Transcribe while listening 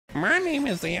My name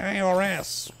is the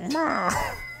IRS.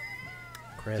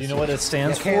 Chris. Do you know what it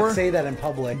stands You for? can't say that in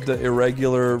public. The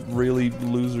irregular, really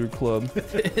loser club.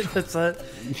 That's it.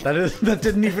 That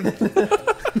didn't even.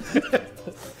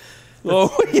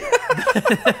 Oh,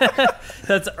 yeah.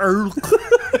 That's Earl.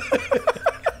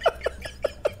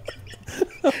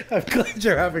 I'm glad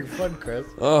you're having fun, Chris.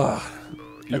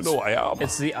 You know I am.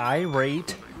 It's the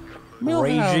irate, Milhouse.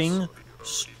 raging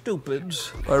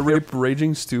stupids. I rape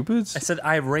raging stupids? I said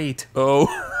irate. Oh,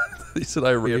 he said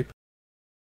I rape.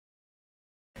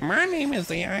 My name is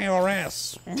the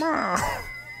IRS.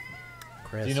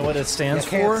 Chris. Do you know what it stands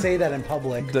You can't for? say that in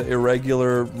public. The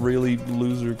irregular, really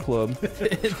loser club.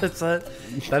 That's it.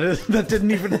 That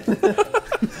didn't even.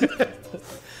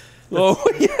 Oh,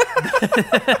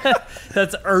 yeah.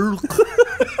 That's Earl.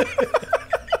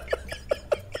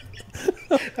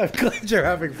 I'm glad you're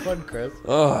having fun, Chris.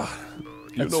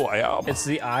 You know I am. It's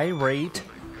the irate,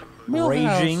 Milhouse.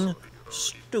 raging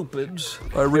stupids.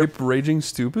 I rape raging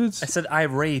stupids? I said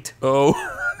irate. Oh,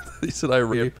 he said I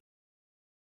rape.